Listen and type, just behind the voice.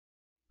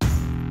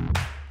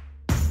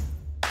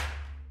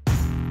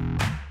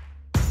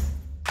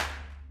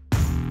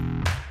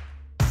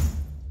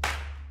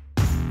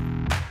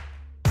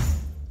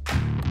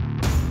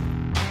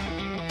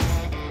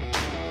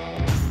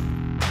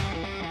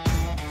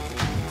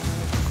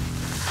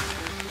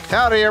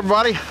Howdy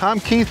everybody,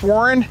 I'm Keith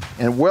Warren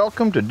and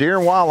welcome to Deer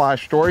and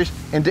Wildlife Stories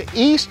into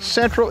East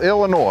Central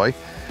Illinois,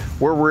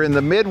 where we're in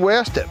the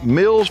Midwest at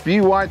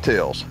Millsview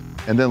Whitetails.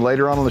 And then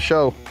later on in the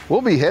show,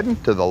 we'll be heading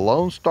to the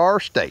Lone Star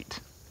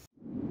State.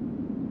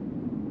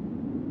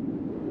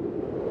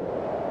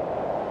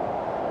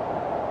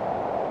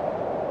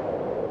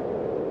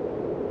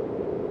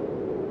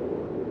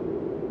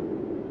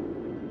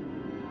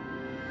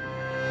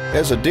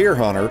 As a deer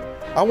hunter,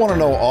 I want to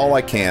know all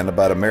I can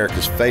about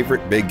America's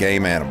favorite big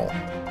game animal.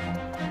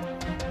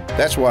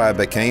 That's why I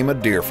became a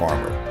deer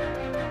farmer.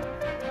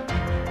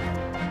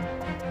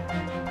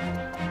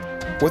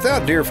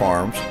 Without deer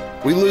farms,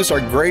 we lose our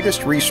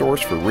greatest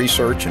resource for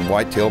research and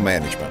whitetail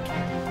management.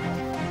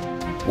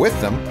 With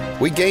them,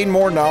 we gain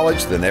more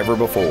knowledge than ever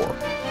before.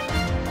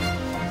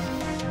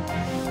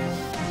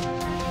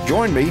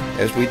 Join me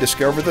as we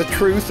discover the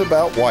truth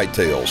about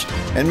whitetails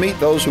and meet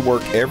those who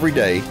work every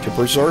day to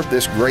preserve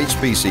this great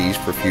species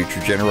for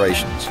future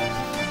generations.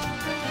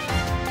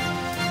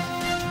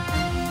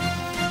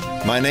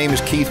 My name is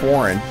Keith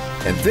Warren,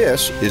 and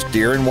this is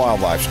Deer and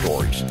Wildlife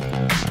Stories.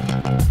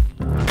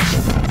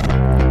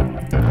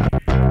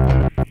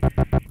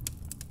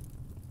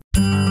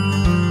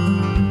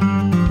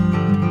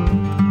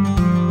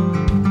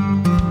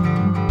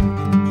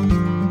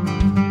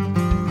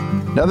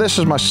 Now this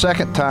is my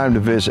second time to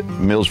visit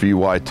Millsview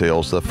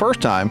Whitetails. The first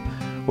time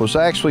was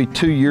actually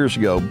 2 years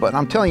ago, but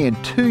I'm telling you,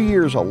 in 2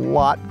 years, a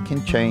lot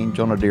can change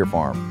on a deer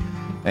farm.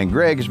 And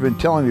Greg has been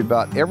telling me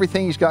about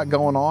everything he's got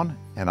going on,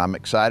 and I'm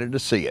excited to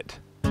see it.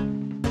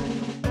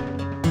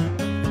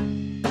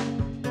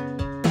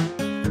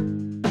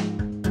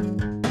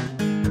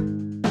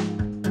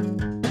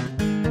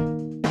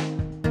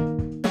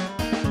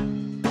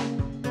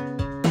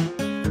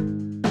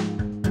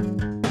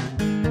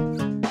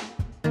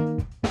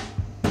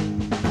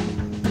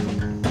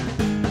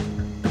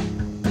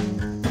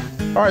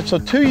 All right, so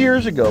 2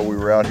 years ago we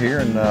were out here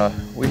and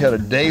we had a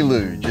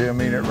deluge. I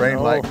mean, it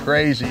rained like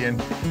crazy,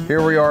 and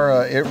here we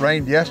are. It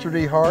rained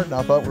yesterday hard, and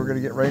I thought we were going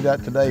to get rained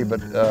out today, but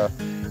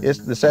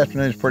this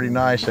afternoon is pretty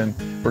nice, and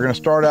we're going to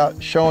start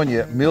out showing you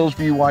at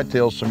Millsview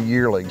Whitetails some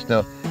yearlings.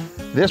 Now,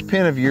 this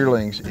pen of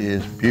yearlings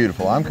is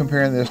beautiful. I'm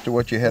comparing this to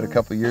what you had a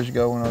couple of years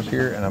ago when I was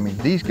here, and I mean,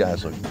 these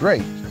guys look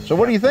great. So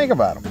what do you think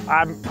about them?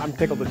 I'm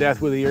tickled to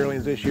death with the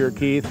yearlings this year,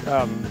 Keith.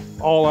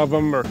 All of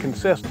them are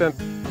consistent,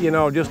 you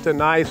know, just a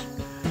nice,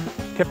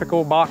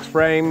 typical box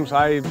frames.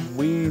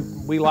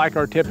 We like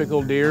our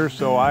typical deer,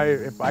 so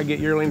if I get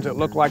yearlings that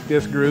look like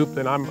this group,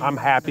 then I'm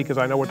happy because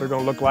I know what they're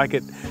going to look like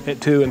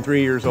at 2 and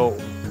 3 years old.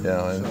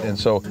 Yeah, and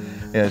so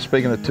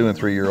speaking of 2 and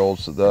 3 year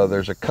olds,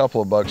 there's a couple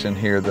of bucks in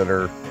here that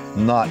are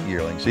not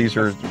yearlings. These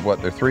are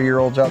what, they're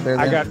 3-year-olds out there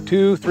then? I got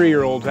 2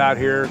 3-year-olds out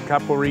here. A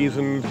couple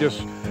reasons.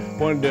 Just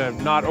wanted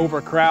to not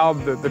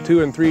overcrowd the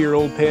 2 and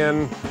 3-year-old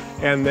pen,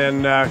 and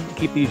then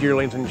keep these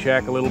yearlings in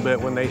check a little bit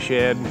when they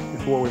shed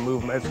before we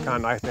move them. It's kind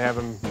of nice to have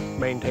them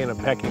maintain a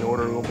pecking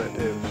order a little bit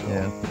too. So.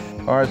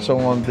 Yeah. All right, so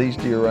on these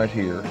deer right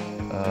here,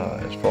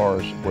 as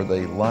far as were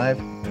they live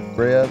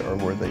bred or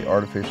were they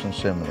artificially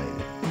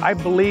inseminated? I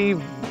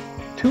believe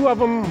 2 of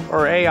them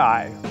are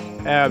AI.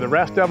 The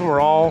rest of them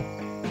are all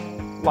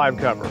live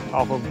cover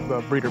off of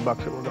the breeder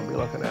bucks that we're going to be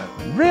looking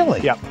at.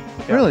 Really? Yep.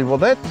 Really? Well,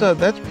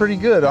 that's pretty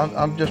good.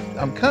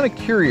 I'm kind of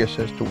curious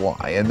as to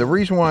why, and the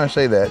reason why I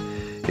say that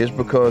is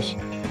because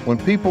when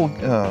people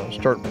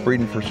start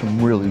breeding for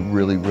some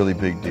really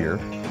big deer,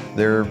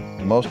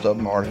 most of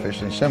them are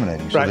artificially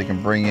inseminating, so right. They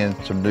can bring in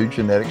some new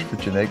genetics for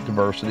genetic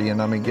diversity,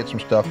 and I mean get some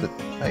stuff that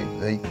hey,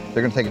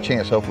 they're going to take a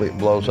chance. Hopefully it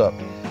blows up.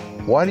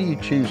 Why do you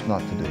choose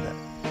not to do that?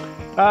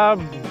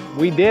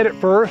 We did at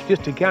first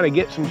just to kind of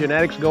get some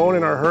genetics going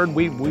in our herd.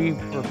 We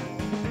were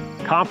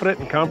confident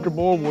and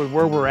comfortable with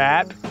where we're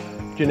at,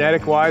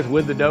 genetic-wise,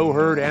 with the doe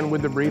herd and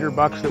with the breeder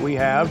bucks that we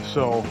have.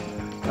 So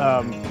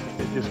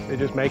it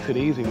just makes it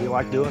easy. We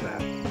like doing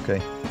that.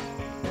 Okay.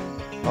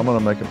 I'm going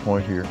to make a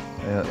point here.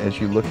 As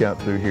you look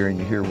out through here and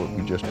you hear what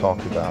we just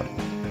talked about,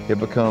 it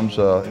becomes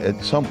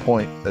at some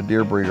point a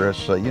deer breeder has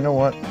to say, you know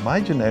what, my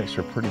genetics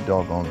are pretty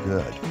doggone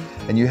good.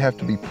 And you have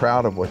to be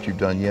proud of what you've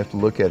done. You have to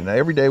look at it. Now,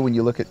 every day when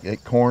you look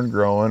at corn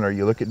growing or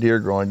you look at deer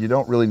growing, you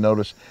don't really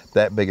notice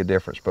that big a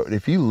difference. But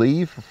if you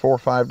leave for 4 or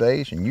 5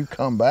 days and you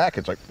come back,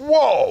 it's like,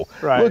 whoa,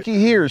 right. Looky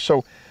here.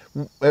 So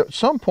at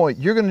some point,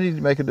 you're going to need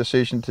to make a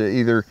decision to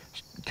either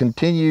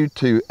continue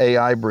to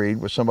AI breed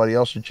with somebody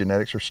else's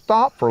genetics or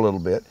stop for a little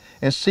bit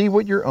and see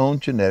what your own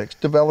genetics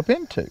develop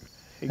into.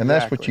 Exactly. And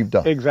that's what you've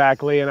done.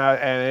 Exactly, and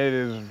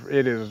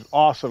it is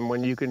awesome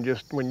when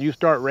you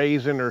start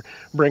raising or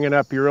bringing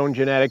up your own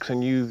genetics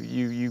and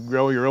you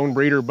grow your own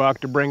breeder buck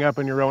to bring up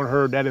in your own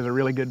herd. That is a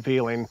really good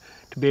feeling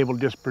to be able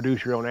to just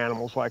produce your own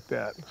animals like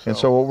that. So. And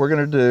so what we're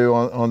going to do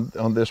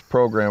on this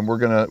program, we're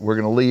going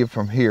to leave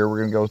from here. We're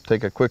going to go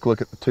take a quick look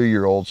at the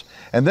 2-year-olds,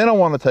 and then I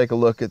want to take a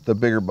look at the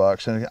bigger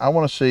bucks, and I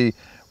want to see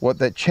what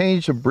that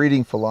change of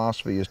breeding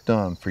philosophy has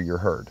done for your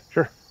herd.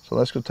 Sure. So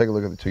let's go take a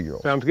look at the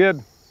 2-year-olds. Sounds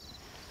good.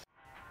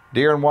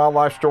 Deer and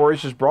Wildlife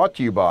Stories is brought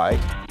to you by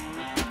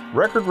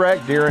Record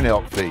Rack Deer and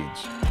Elk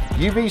Feeds,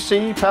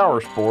 UVC Power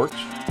Sports,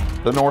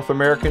 the North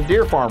American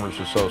Deer Farmers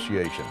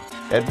Association,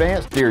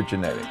 Advanced Deer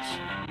Genetics,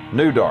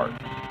 New Dart,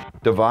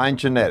 Divine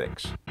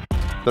Genetics,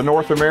 the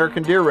North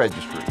American Deer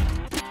Registry,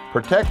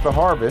 Protect the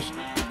Harvest,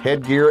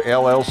 Headgear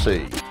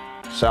LLC,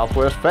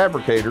 Southwest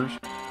Fabricators,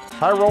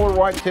 High Roller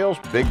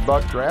Whitetails Big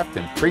Buck Draft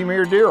and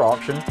Premier Deer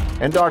Auction,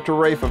 and Dr.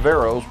 Ray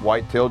Favero's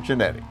Whitetail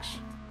Genetics.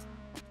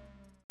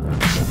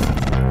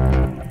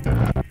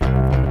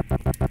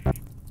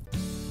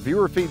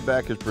 Viewer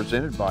feedback is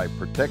presented by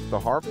Protect the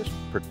Harvest,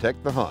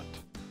 Protect the Hunt.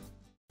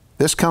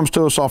 This comes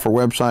to us off our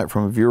website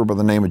from a viewer by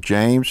the name of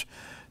James.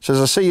 It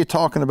says, I see you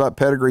talking about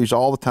pedigrees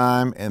all the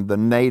time and the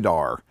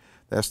NADAR.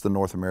 That's the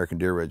North American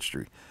Deer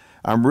Registry.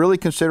 I'm really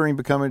considering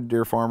becoming a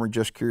deer farmer,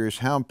 just curious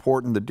how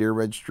important the deer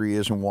registry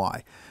is and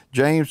why.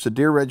 James, the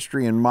deer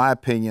registry, in my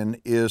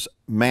opinion, is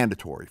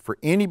mandatory for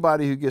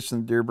anybody who gets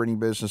in the deer breeding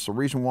business. The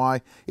reason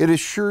why, it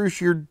assures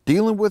you're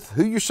dealing with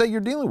who you say you're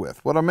dealing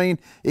with. What I mean,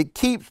 it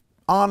keeps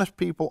honest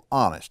people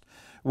honest.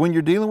 When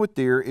you're dealing with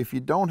deer, if you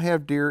don't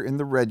have deer in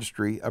the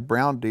registry, a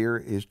brown deer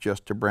is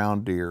just a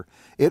brown deer.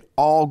 It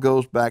all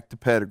goes back to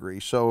pedigree.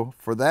 So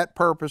for that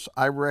purpose,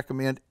 I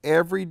recommend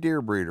every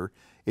deer breeder,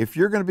 if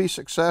you're going to be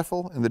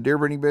successful in the deer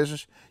breeding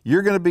business,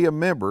 you're going to be a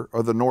member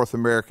of the North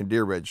American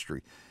Deer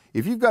Registry.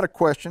 If you've got a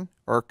question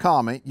or a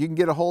comment, you can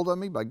get a hold of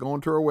me by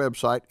going to our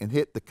website and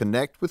hit the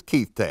Connect with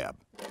Keith tab.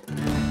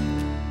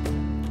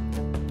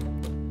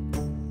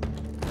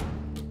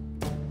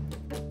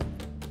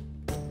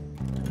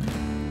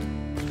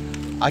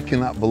 I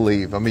cannot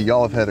believe,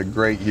 y'all have had a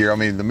great year.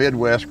 The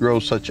Midwest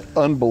grows such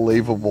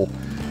unbelievable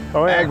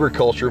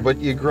agriculture, but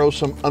you grow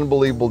some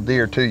unbelievable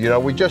deer too.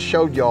 We just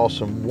showed y'all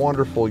some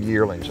wonderful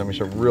yearlings. Some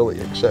really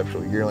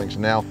exceptional yearlings.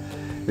 Now,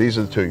 these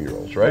are the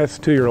 2-year-olds, right? That's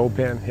a 2-year-old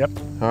pen, yep.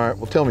 All right,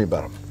 well, tell me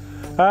about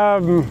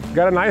them.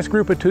 Got a nice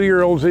group of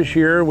 2-year-olds this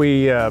year.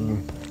 We, I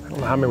don't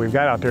know how many we've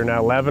got out there now,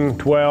 11,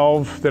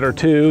 12 that are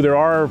 2. There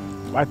are,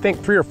 I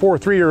think, 3 or 4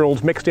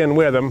 3-year-olds mixed in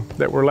with them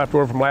that were left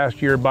over from last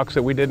year, bucks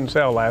that we didn't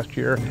sell last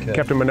year. Okay.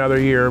 Kept them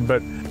another year,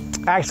 but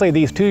actually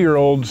these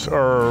 2-year-olds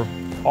are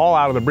all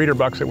out of the breeder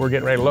bucks that we're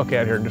getting ready to look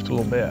at here in just a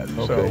little bit.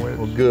 Okay, so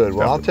well, good.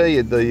 Well, I'll tell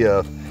you,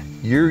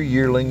 your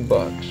yearling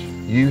bucks,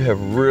 you have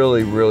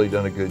really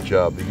done a good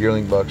job. The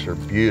yearling bucks are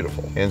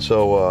beautiful. And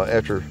so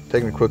after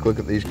taking a quick look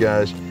at these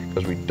guys,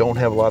 because we don't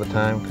have a lot of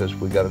time because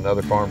we got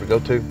another farm to go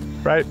to,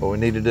 right? What we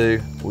need to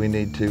do, we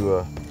need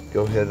to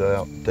go ahead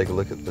out and take a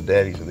look at the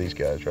daddies of these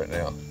guys right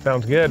now.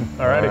 Sounds good.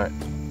 All righty.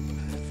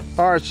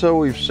 All right, so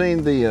we've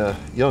seen the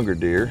younger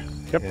deer.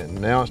 Yep.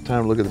 And now it's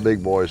time to look at the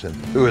big boys. And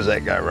who is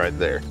that guy right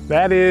there?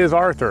 That is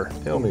Arthur.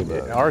 Tell me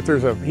about it.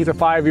 Arthur's he's a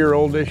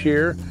 5-year-old this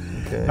year.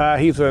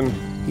 Okay. He's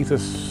a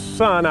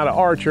son out of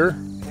Archer,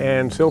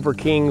 and Silver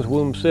King's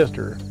womb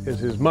sister is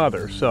his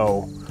mother.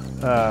 So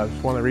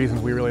it's one of the reasons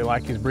we really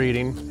like his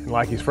breeding and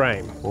like his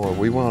frame. Boy,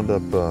 we wound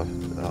up,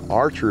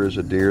 Archer is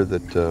a deer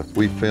that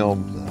we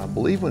filmed, I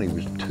believe when he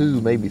was 2,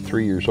 maybe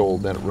 3 years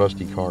old, down at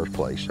Rusty Carr's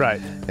place. Right.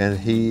 And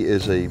he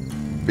is a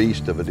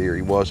beast of a deer.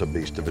 He was a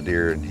beast of a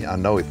deer, and I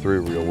know he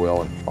threw real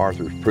well, and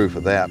Arthur's proof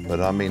of that. But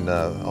on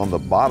the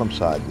bottom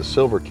side, the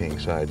Silver King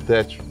side,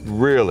 that's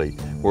really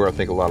where I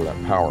think a lot of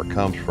that power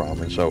comes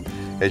from. And so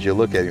as you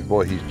look at him,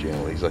 boy, he's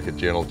gentle. He's like a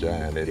gentle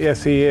giant.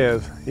 Yes, he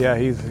is. Yeah,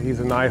 he's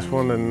a nice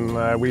one,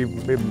 and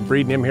we've been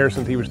breeding him here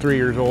since he was 3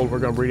 years old. We're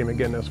going to breed him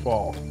again this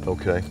fall.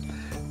 Okay.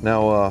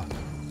 Now,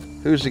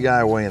 who's the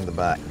guy way in the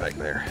back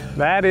there?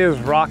 That is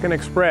Rockin'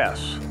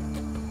 Express.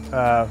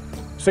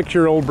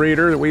 6-year-old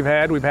breeder that we've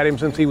had. We've had him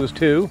since he was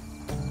 2.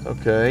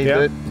 Okay,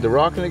 yep. The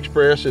Rockin'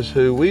 Express is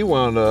who we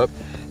wound up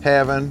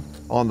having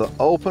on the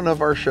open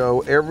of our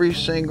show. Every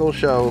single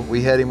show,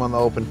 we had him on the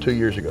open 2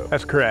 years ago.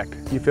 That's correct.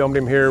 You filmed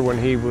him here when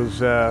he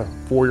was a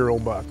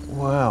 4-year-old buck.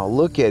 Wow,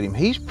 look at him.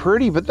 He's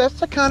pretty, but that's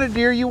the kind of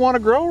deer you want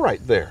to grow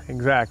right there.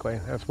 Exactly.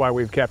 That's why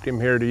we've kept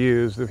him here to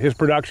use. His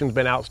production's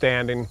been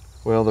outstanding.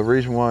 Well, the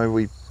reason why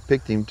we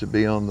picked him to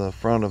be on the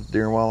front of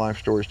Deer and Wildlife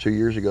Stories 2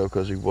 years ago,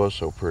 because he was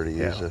so pretty.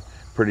 Yeah. He's a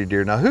pretty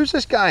deer. Now, who's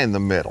this guy in the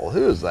middle?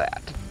 Who is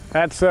that?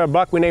 That's a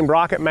buck we named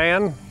Rocket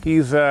Man.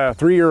 He's a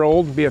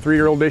 3-year-old, be a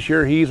 3-year-old this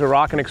year. He's a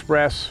Rockin'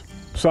 Express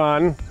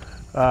son.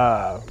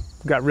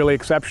 Got really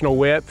exceptional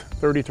width,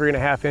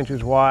 33.5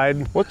 inches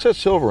wide. What's that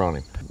silver on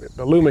him?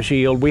 The Luma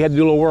Shield. We had to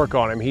do a little work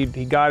on him.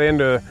 He got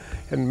into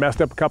and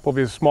messed up a couple of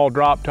his small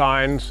drop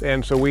tines,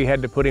 and so we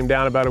had to put him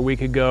down about a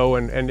week ago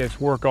and just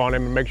work on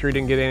him and make sure he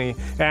didn't get any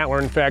antler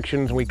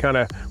infections. We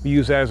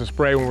use that as a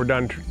spray when we're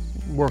done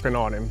working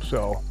on him.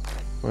 So.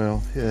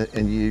 Well,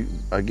 and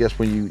I guess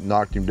when you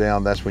knocked him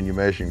down, that's when you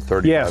measured him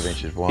 35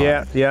 inches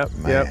wide. Yeah,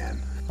 Man.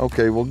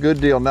 Okay, well,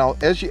 good deal. Now,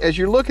 as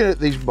you're looking at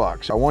these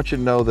bucks, I want you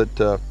to know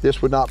that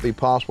this would not be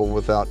possible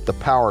without the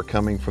power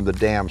coming from the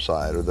dam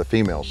side or the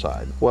female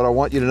side. What I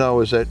want you to know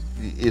is that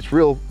it's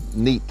real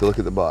neat to look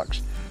at the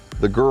bucks.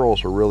 The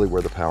girls are really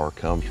where the power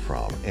comes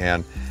from.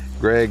 And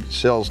Greg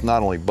sells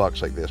not only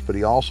bucks like this, but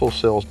he also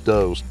sells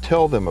does.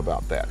 Tell them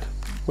about that.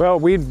 Well,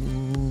 we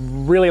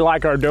really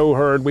like our doe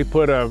herd. We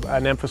put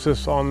an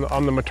emphasis on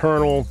the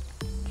maternal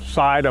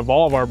side of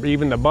all of our,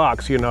 even the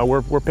bucks. You know,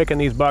 we're picking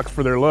these bucks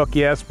for their look,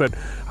 yes, but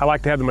I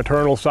like to have the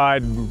maternal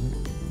side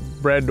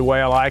bred the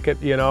way I like it,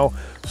 you know.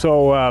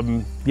 So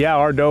yeah,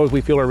 our does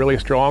we feel are really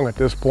strong at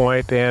this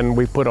point, and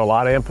we put a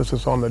lot of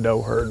emphasis on the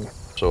doe herd.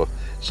 So if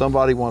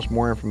somebody wants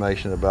more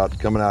information about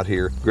coming out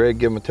here, Greg,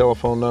 give them a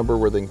telephone number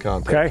where they can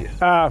contact you.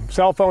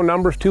 Cell phone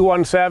number is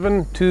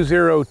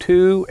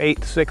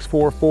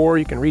 217-202-8644.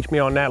 You can reach me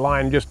on that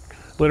line just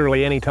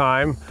literally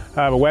anytime.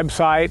 I have a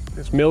website,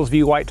 it's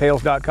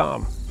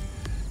millsviewwhitetails.com.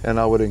 And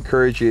I would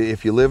encourage you,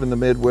 if you live in the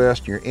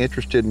Midwest and you're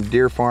interested in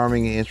deer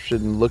farming,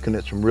 interested in looking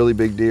at some really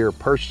big deer,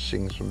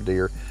 purchasing some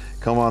deer,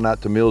 come on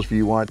out to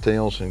Millsview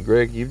Whitetails. And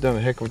Greg, you've done a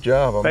heck of a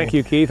job. Thank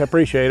you, Keith, I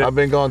appreciate it. I've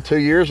been gone 2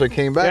 years, I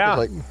came back,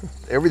 Yeah. it's like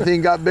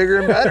everything got bigger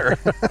and better.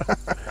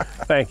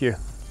 Thank you.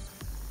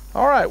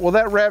 All right, well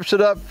that wraps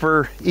it up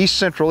for East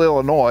Central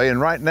Illinois,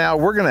 and right now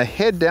we're gonna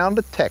head down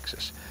to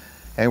Texas,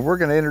 and we're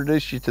gonna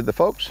introduce you to the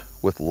folks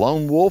with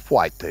Lone Wolf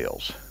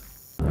Whitetails.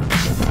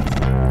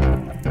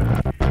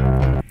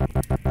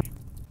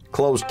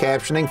 Closed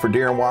captioning for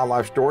Deer and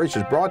Wildlife Stories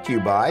is brought to you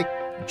by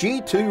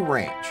G2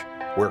 Ranch,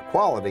 where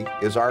quality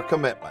is our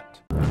commitment.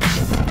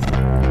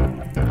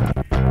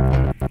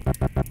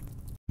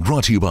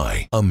 Brought to you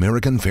by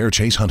American Fair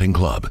Chase Hunting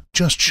Club.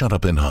 Just shut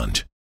up and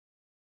hunt.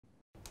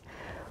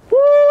 Woo,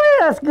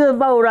 that's a good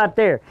bow right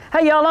there.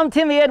 Hey y'all, I'm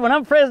Timmy Edwin.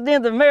 I'm president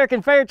of the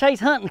American Fair Chase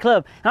Hunting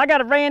Club. And I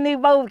got a brand new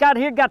bow got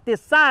here, got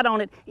this sight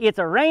on it. It's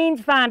a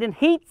range-finding,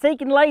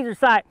 heat-seeking laser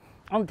sight.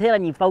 I'm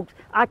telling you folks,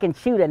 I can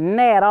shoot a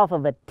gnat off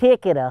of a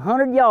tick at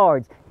 100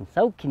 yards, and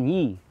so can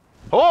you.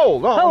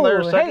 Hold on there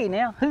a second. Hey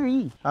now, who are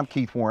you? I'm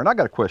Keith Warren. I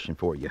got a question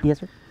for you.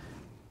 Yes, sir.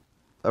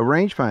 A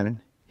range-finding,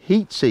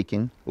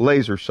 heat-seeking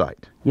laser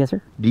sight. Yes,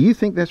 sir. Do you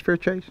think that's fair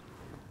chase?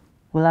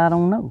 Well, I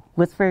don't know.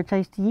 What's fair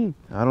chase to you?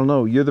 I don't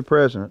know. You're the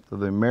president of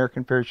the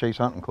American Fair Chase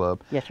Hunting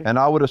Club. Yes, sir. And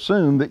I would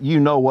assume that you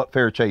know what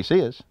fair chase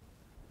is.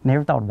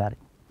 Never thought about it.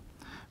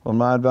 Well,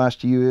 my advice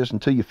to you is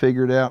until you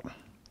figure it out,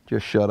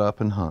 just shut up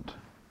and hunt.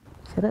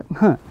 Shut up and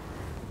hunt.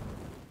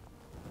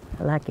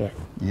 I like that.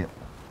 Yeah.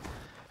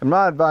 And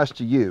my advice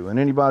to you and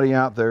anybody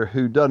out there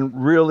who doesn't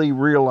really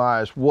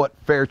realize what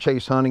fair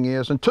chase hunting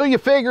is, until you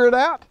figure it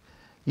out,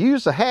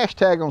 use the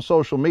hashtag on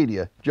social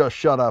media, just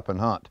shut up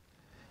and hunt.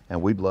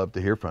 And we'd love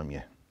to hear from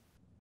you.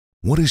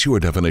 What is your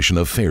definition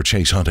of fair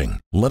chase hunting?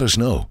 Let us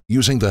know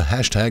using the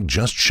hashtag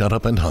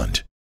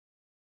 #JustShutUpAndHunt.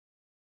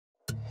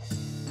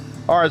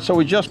 All right, so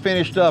we just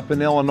finished up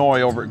in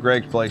Illinois over at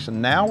Greg's place, and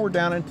now we're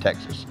down in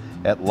Texas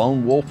at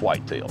Lone Wolf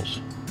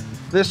Whitetails.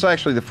 This is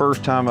actually the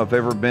first time I've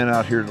ever been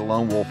out here to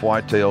Lone Wolf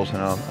Whitetails, and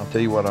I'll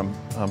tell you what, I'm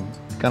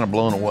kind of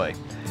blown away.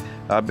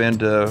 I've been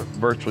to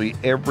virtually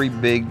every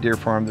big deer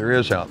farm there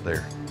is out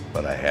there,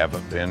 but I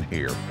haven't been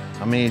here.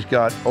 I mean, he's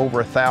got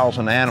over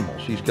 1,000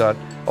 animals. He's got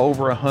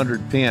over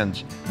 100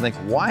 pens. I think,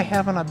 why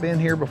haven't I been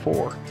here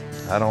before?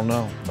 I don't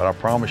know, but I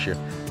promise you,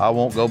 I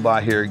won't go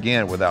by here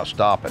again without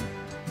stopping.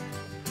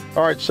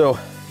 All right, so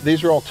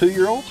these are all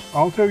 2-year-olds?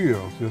 All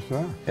 2-year-olds, yes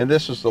sir. And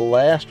this is the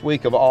last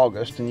week of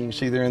August, and you can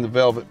see they're in the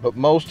velvet, but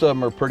most of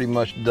them are pretty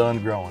much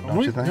done growing,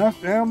 don't you think? Yes,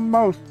 and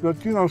most,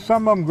 but you know,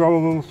 some of them grow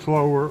a little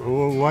slower, a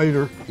little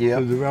later Yep.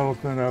 to develop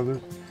than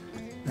others.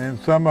 And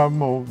some of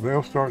them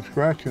they'll start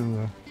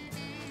scratching the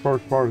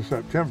first part of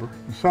September.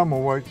 And some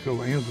will wait till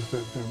the end of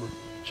September.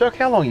 Chuck,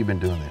 how long you been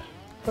doing this?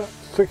 About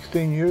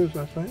 16 years,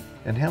 I think.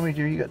 And how many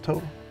deer you got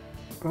total?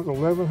 About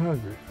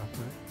 1,100, I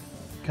think.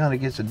 Kind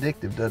of gets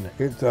addictive, doesn't it?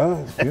 It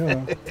does, you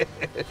know.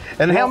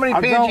 And how many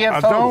pens you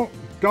have total?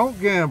 I don't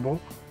gamble.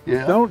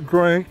 Yeah. Don't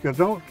drink. I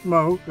don't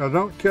smoke. I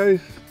don't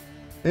chase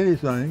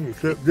anything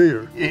except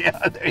deer. Yeah.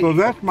 So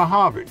that's my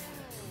hobby.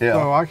 Yeah.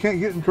 So I can't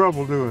get in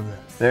trouble doing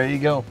that. There you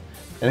go.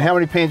 And how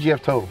many pens you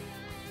have total?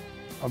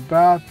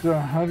 About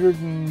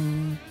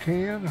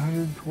 110,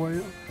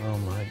 112. Oh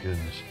my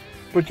goodness.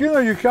 But you know,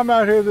 you come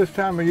out here this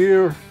time of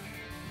year,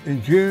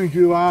 in June,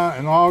 July,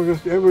 and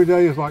August, every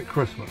day is like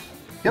Christmas.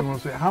 Yep. You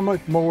want to say, how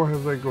much more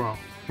have they grown?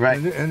 Right.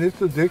 And it's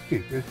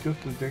addictive. It's just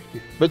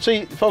addictive. But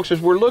see, folks, as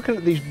we're looking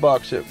at these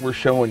bucks that we're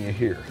showing you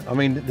here, I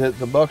mean,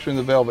 the bucks are in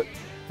the velvet.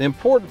 The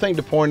important thing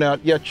to point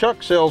out, yeah,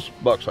 Chuck sells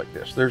bucks like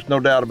this. There's no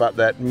doubt about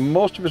that.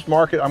 Most of his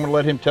market, I'm going to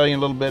let him tell you a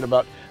little bit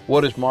about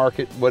what his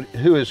market,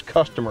 who his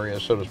customer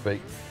is, so to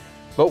speak.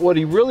 But what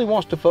he really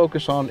wants to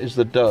focus on is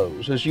the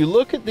does. As you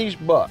look at these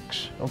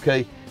bucks,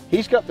 okay,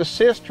 he's got the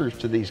sisters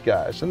to these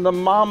guys and the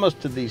mamas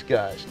to these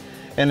guys.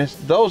 And it's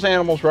those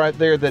animals right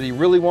there that he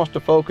really wants to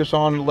focus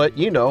on and let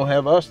you know,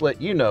 have us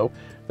let you know,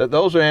 that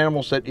those are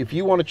animals that if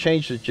you want to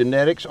change the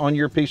genetics on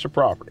your piece of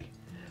property,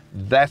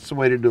 that's the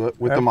way to do it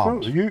with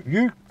Absolutely. the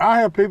mamas. I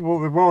have people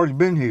that have already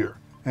been here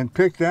and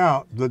picked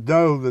out the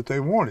doe that they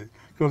wanted,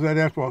 because they'd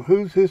ask, well,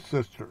 who's his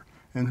sister?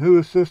 And who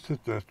is his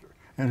sister?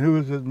 And who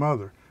is his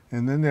mother?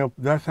 And then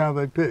that's how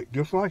they pick.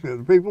 Just like that.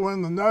 The people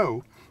in the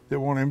know that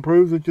want to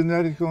improve the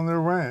genetics on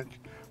their ranch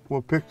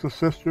will pick the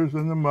sisters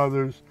and the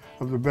mothers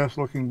of the best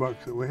looking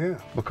bucks that we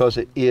have. Because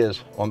it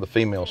is on the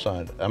female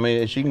side. I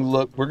mean, as you can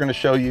look, we're going to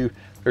show you,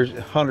 there's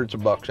hundreds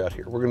of bucks out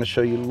here. We're going to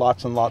show you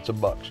lots and lots of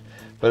bucks.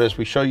 But as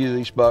we show you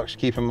these bucks,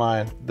 keep in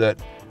mind that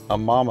a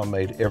mama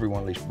made every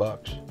one of these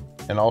bucks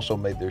and also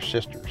made their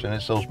sisters. And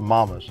it's those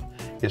mamas,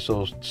 it's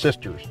those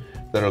sisters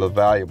that are the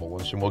valuable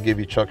ones. And we'll give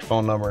you Chuck's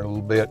phone number in a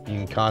little bit. You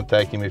can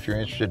contact him if you're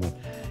interested in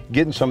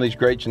getting some of these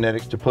great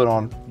genetics to put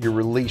on your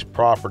released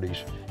properties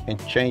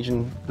and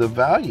changing the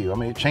value. I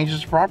mean, it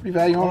changes the property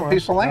value on a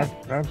piece of land.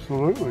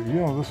 Absolutely.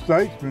 You know, the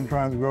state's been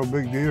trying to grow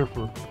big deer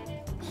for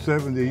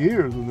 70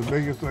 years, and the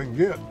biggest they can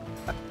get.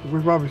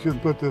 We probably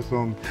shouldn't put this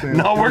on.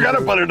 No, we're going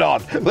to put it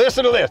on.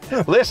 Listen to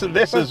this. Listen,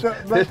 this is...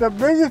 But the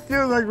biggest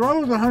deer they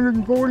grow is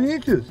 140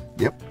 inches.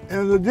 Yep.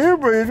 And the deer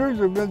breeders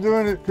have been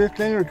doing it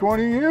 15 or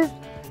 20 years,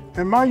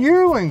 and my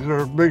yearlings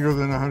are bigger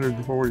than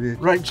 140 inches.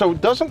 Right, so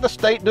doesn't the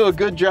state do a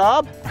good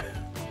job?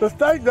 The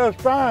state does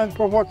fine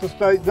for what the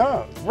state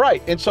does.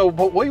 Right, and so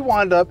but we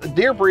wind up,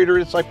 deer breeder,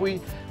 it's like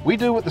we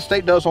do what the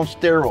state does on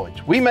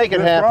steroids. We make it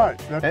happen. Right,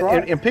 that's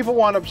right. And people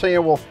wind up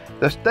saying, well,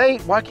 the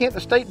state, why can't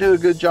the state do a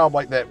good job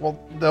like that? Well,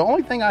 the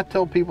only thing I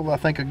tell people that I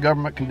think a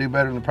government can do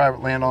better than a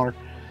private landowner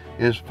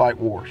is fight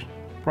wars.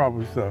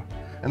 Probably so.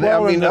 And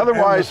well, I mean,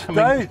 otherwise,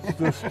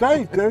 the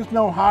state, there's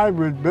no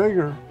hybrid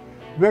vigor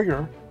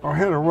or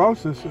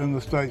heterosis in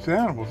the state's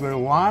animals. They're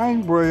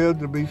line bred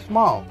to be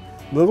small.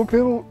 Little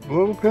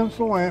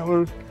pencil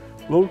antlers,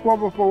 little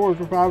 4x4s or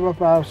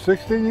 5x5s,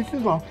 16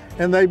 inches long,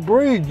 and they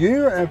breed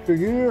year after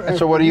year. And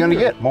so what are you going to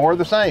get? More of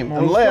the same,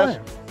 unless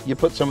you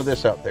put some of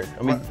this out there.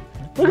 I mean,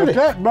 look at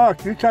that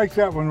buck, you take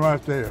that one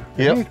right there.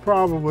 Yep. He's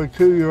probably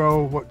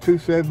 2-year-old, what,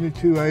 270,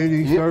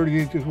 280, yep. 30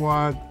 inches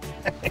wide.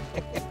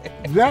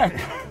 That,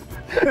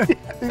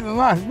 he's a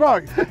nice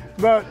buck.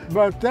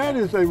 But that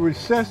is a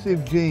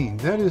recessive gene.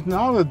 That is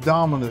not a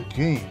dominant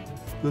gene.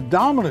 The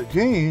dominant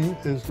gene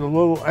is the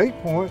little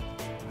 8-point,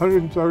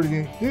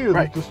 130-inch deer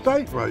that the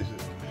state raises.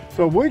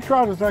 So we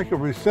try to take a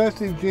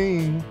recessive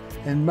gene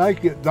and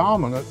make it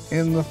dominant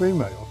in the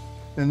females.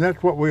 And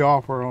that's what we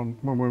offer on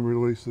when we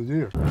release the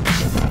deer.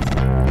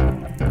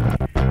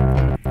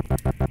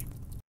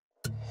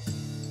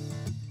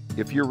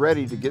 If you're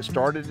ready to get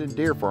started in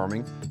deer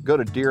farming, go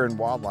to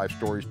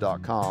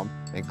deerandwildlifestories.com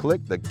and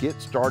click the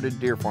Get Started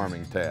Deer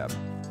Farming tab.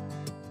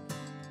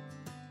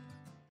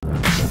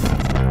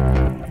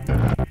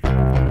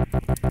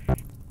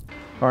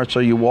 All right,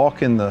 so you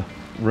walk in the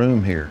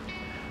room here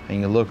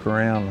and you look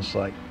around, it's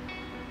like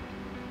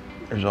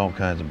there's all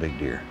kinds of big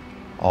deer,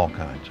 all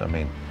kinds. I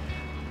mean,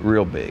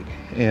 real big.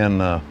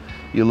 And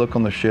you look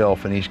on the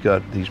shelf and he's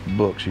got these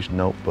books, these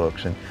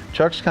notebooks, and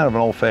Chuck's kind of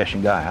an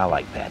old-fashioned guy. I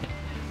like that.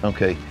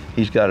 Okay,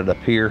 he's got it up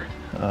here.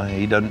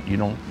 You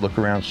don't look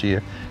around and see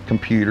a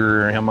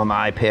computer or him on the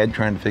iPad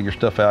trying to figure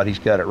stuff out. He's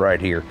got it right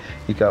here.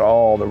 He's got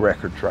all the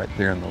records right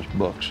there in those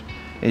books.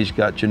 He's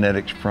got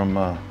genetics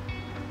from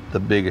the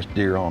biggest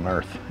deer on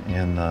earth,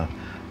 and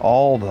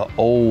all the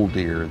old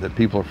deer that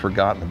people have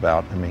forgotten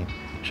about. I mean,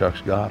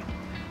 Chuck's got them,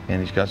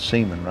 and he's got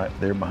semen right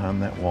there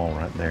behind that wall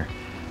right there.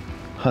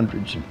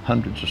 Hundreds and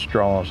hundreds of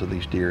straws of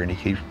these deer, and he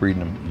keeps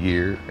breeding them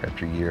year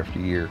after year after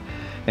year.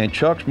 And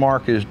Chuck's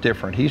market is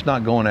different. He's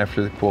not going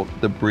after the, quote,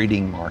 the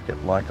breeding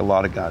market like a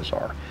lot of guys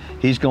are.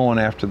 He's going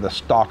after the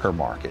stalker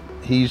market.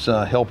 He's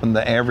helping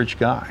the average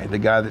guy, the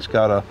guy that's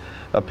got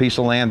a piece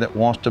of land that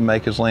wants to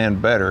make his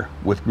land better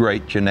with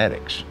great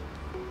genetics.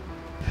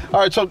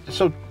 All right, so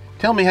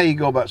tell me how you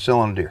go about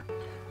selling a deer.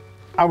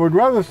 I would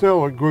rather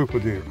sell a group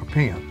of deer, a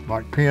pen,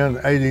 like pen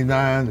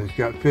 89 that's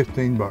got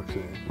 15 bucks in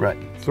it. Right.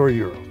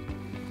 3-year-old.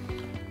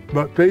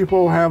 But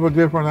people have a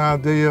different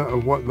idea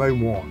of what they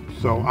want.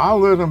 So I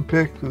let them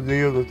pick the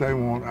deer that they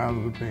want out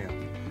of the pen.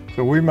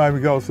 So we maybe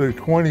go through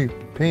 20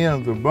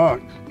 pens of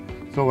bucks.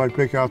 So they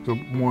pick out the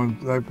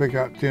ones, they pick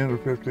out 10 or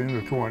 15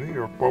 or 20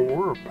 or 4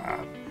 or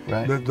 5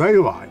 that they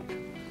like.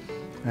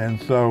 And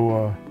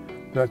so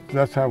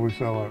that's how we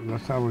sell it.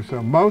 That's how we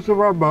sell. Most of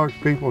our bucks,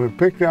 people have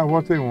picked out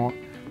what they want.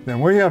 Then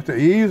we have to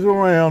ease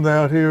around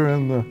out here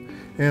in the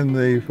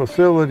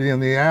facility, in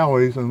the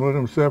alleys, and let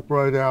them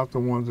separate out the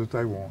ones that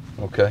they want.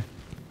 Okay.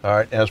 All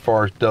right, as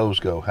far as does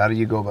go, how do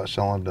you go about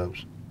selling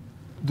does?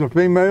 The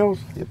females?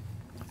 Yep.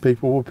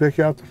 People will pick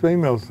out the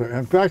females there.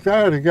 In fact, I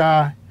had a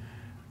guy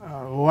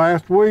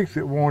last week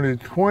that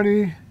wanted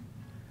 20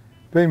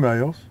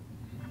 females,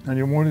 and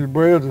he wanted to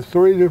breed to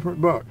 3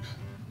 different bucks.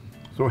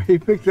 So he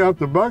picked out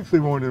the bucks he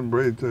wanted to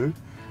breed to,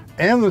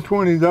 and the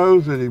 20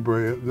 does that he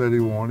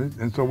wanted,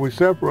 and so we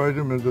separated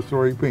them into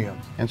 3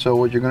 pens. And so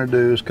what you're going to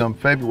do is come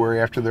February,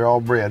 after they're all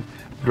bred,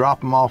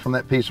 drop them off on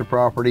that piece of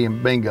property,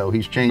 and bingo,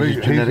 he's changed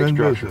his genetic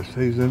structure.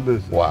 He's in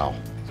business. Wow.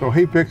 So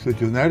he picks the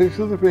genetics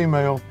of the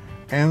female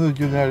and the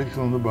genetics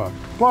on the buck,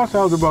 plus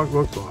how the buck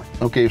looks like.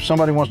 Okay, if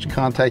somebody wants to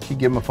contact you,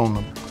 give them a phone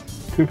number.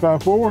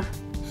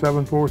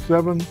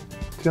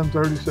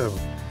 254-747-1037.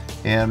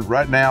 And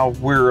right now,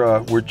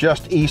 we're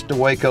just east of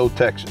Waco,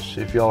 Texas.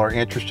 If y'all are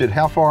interested,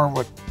 how far,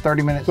 what,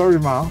 30 minutes? 30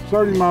 miles,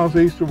 30 miles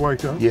east of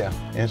Waco. Yeah,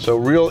 and so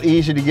real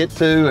easy to get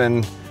to,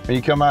 and when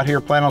you come out here,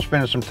 plan on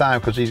spending some time,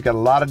 because he's got a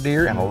lot of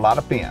deer and a lot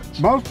of pens.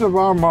 Most of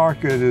our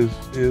market is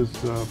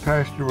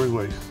pasture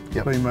release,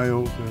 yep.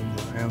 Females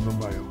and the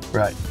males.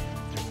 Right.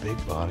 They're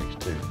big bodies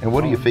too. And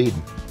what do you feed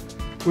them?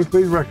 We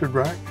feed record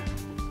rack.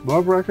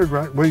 Love record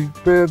rack. We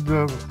fed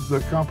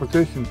the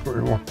competition for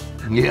everyone.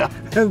 Yeah.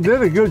 And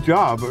did a good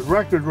job, but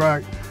record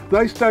rack,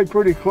 they stay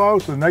pretty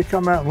close and they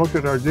come out and look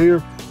at our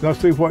deer. They'll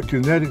see what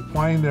genetic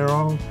plane they're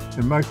on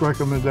and make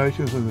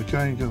recommendations in the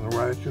change in the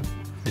ration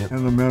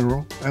and the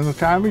mineral. And the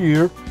time of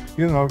year,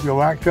 you know, if you're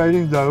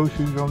lactating doe,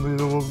 she's gonna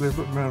need a little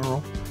different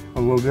mineral,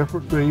 a little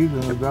different feed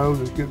than a doe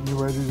that's getting you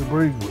ready to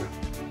breed with.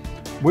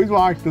 We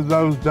like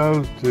those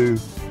does to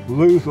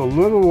lose a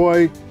little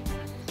weight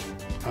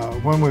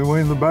when we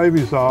wean the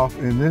babies off,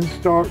 and then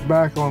start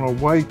back on a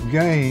weight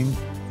gain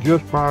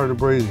just prior to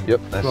breeding.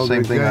 Yep, that's the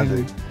same thing I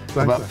do.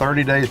 About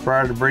 30 days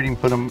prior to breeding,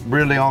 put them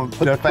really on,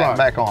 put the fat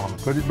back on them.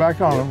 Put it back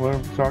on them, let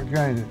them start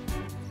gaining,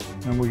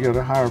 and we get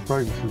a higher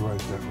pregnancy rate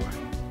that way.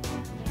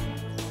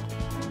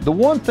 The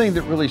one thing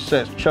that really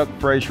sets Chuck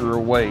Frazier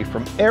away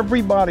from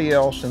everybody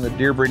else in the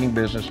deer breeding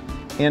business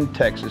in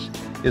Texas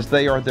is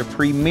they are the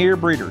premier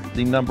breeder,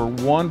 the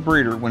 #1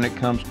 breeder when it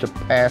comes to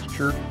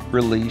pasture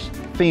released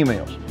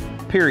females,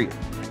 period.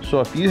 So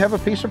if you have a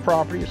piece of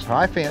property, it's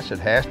high fenced, it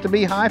has to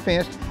be high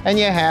fenced, and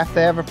you have to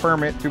have a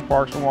permit through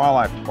Parks and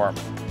Wildlife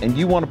Department, and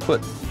you want to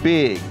put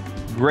big,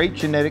 great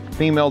genetic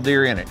female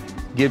deer in it,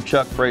 give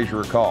Chuck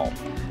Frazier a call.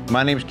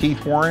 My name is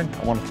Keith Warren.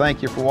 I want to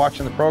thank you for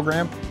watching the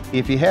program.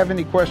 If you have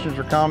any questions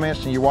or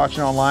comments and you're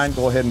watching online,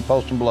 go ahead and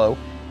post them below.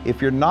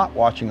 If you're not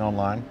watching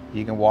online,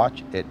 you can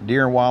watch at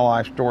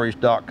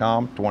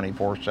deerandwildlifestories.com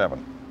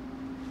 24/7.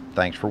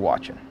 Thanks for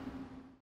watching.